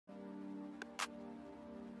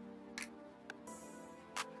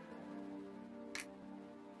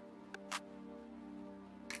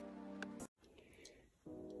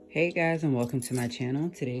Hey guys, and welcome to my channel.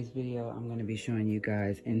 Today's video I'm going to be showing you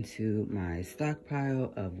guys into my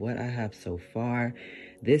stockpile of what I have so far.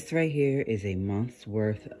 This right here is a month's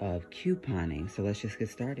worth of couponing, so let's just get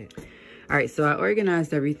started. All right, so I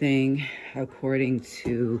organized everything according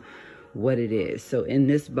to what it is. So in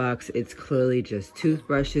this box, it's clearly just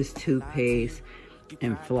toothbrushes, toothpaste,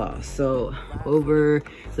 and floss. So over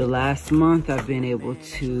the last month, I've been able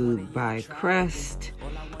to buy Crest,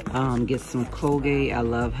 get some Colgate. I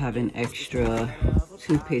love having extra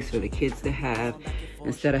toothpaste for the kids to have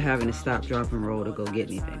instead of having to stop, drop, and roll to go get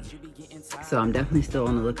anything. So I'm definitely still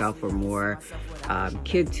on the lookout for more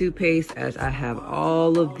kid toothpaste, as I have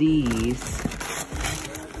all of these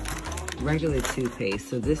regular toothpaste.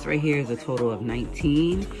 So this right here is a total of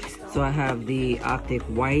 19. So I have the Optic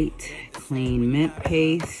White Clean Mint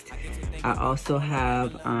Paste. I also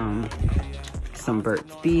have some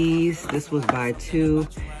Burt's Bees. This was buy two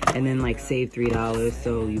and then like save $3,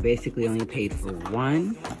 so you basically only paid for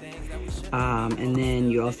one. And then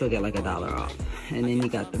you also get like $1 off. And then you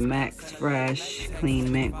got the Max Fresh Clean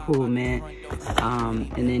Mint Cool Mint,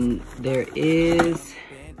 and then there is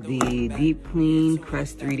the Deep Clean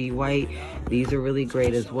Crest 3D White. These are really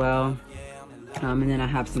great as well. And then I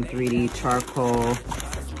have some 3D charcoal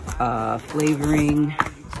flavoring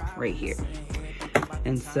right here.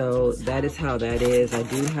 And so that is how that is. I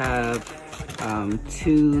do have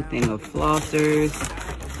two thing of flossers,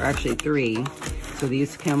 or actually three. So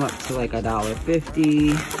these come up to like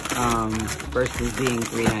 $1.50 versus being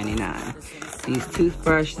 $3.99. These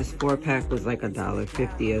toothbrush, this 4-pack was like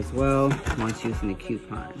 $1.50 as well once using the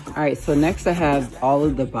coupon. All right, so next I have all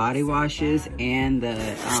of the body washes and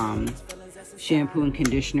the shampoo and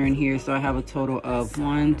conditioner in here. So I have a total of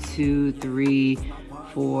 1, 2, 3,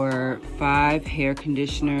 4, 5 hair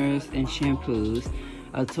conditioners and shampoos,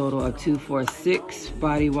 a total of 2, 4, 6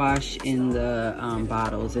 body wash in the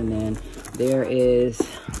bottles, and then there is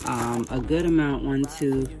a good amount, 1,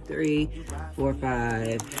 2, 3, 4,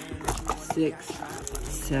 5, 6,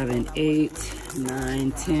 7, 8,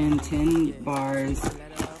 9, 10 bars,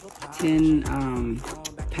 10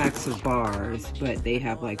 packs of bars, but they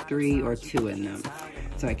have like 3 or 2 in them.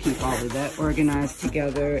 So I keep all of that organized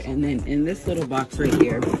together. And then in this little box right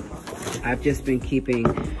here, I've just been keeping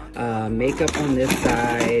makeup on this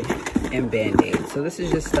side and Band-Aids. So this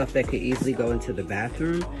is just stuff that could easily go into the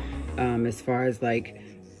bathroom. As far as like,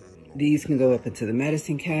 these can go up into the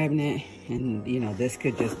medicine cabinet, and you know, this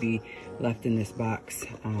could just be left in this box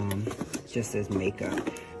just as makeup.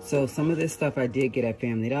 So some of this stuff I did get at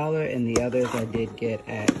Family Dollar, and the others I did get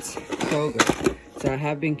at Kroger. So I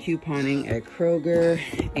have been couponing at Kroger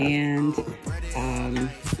and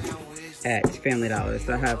at Family Dollar.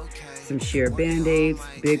 So I have some sheer Band-Aids,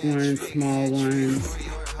 big ones, small ones.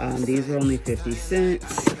 These were only 50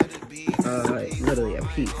 cents, literally a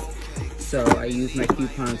piece. So I use my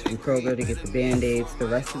coupons from Kroger to get the Band-Aids. The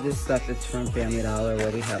rest of this stuff is from Family Dollar,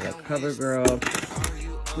 where we have like CoverGirl,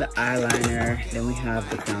 the eyeliner, then we have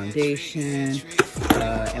the foundation,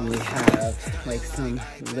 and we have like some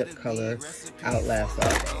lip color Outlast All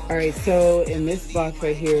Day. All right, so in this box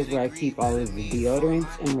right here is where I keep all of the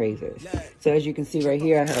deodorants and razors. So as you can see right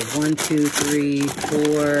here, I have 1, 2, 3,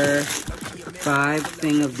 4, 5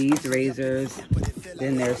 thing of these razors.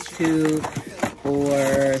 Then there's 2,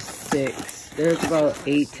 4, 6. There's about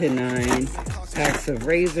 8 to 9 packs of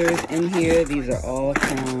razors in here. These are all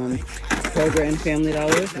from Kroger and Family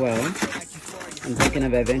Dollar as well. I'm thinking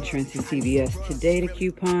of venturing to CVS today to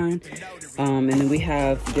coupon. And then we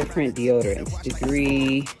have different deodorants.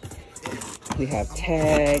 Degree, we have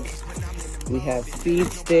Tag, we have Speed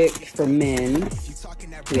Stick for men,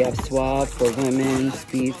 we have Suave for women,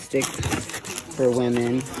 Speed Stick for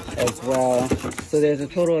women as well. So there's a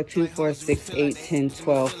total of 2, 4, 6, 8, 10,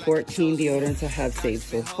 12, 14 deodorants I have saved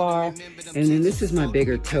so far. And then this is my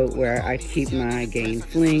bigger tote where I keep my Gain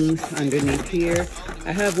Flings underneath here.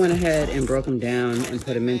 I have went ahead and broke them down and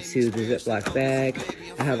put them into the Ziploc bag.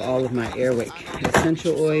 I have all of my Airwick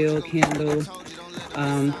essential oil candle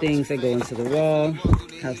things that go into the wall.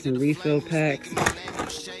 Have some refill packs.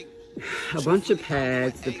 A bunch of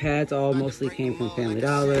pads. The pads all mostly came from Family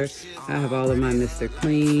Dollar. I have all of my Mr.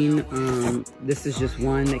 Clean. This is just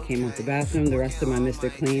one that came off the bathroom. The rest of my Mr.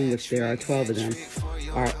 Clean, which there are 12 of them,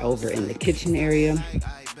 are over in the kitchen area.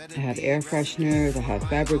 I have air fresheners. I have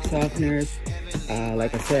fabric softeners.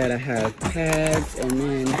 Like I said, I have pads, and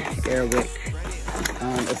then Airwick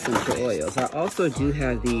essential oils. I also do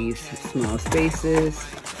have these small spaces.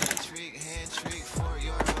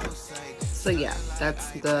 So yeah, that's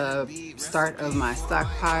the start of my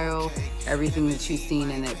stockpile. Everything that you've seen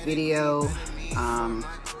in that video.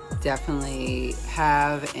 definitely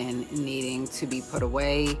have and needing to be put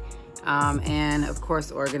away. And of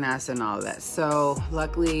course organized and all that. So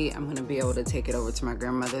luckily I'm gonna be able to take it over to my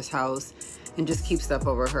grandmother's house and just keep stuff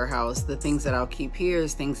over her house. The things that I'll keep here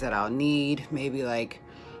is things that I'll need maybe like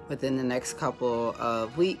within the next couple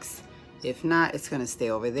of weeks. If not, it's gonna stay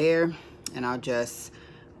over there and I'll just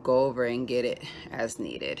go over and get it as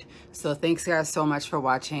needed. So thanks guys so much for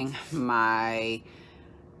watching my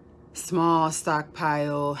small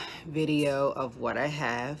stockpile video of what I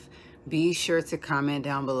have. Be sure to comment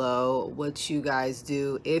down below what you guys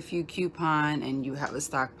do. If you coupon and you have a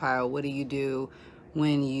stockpile, what do you do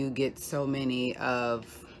when you get so many of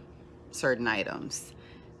certain items?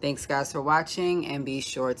 Thanks guys for watching, and be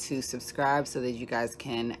sure to subscribe so that you guys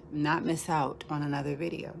can not miss out on another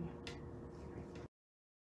video.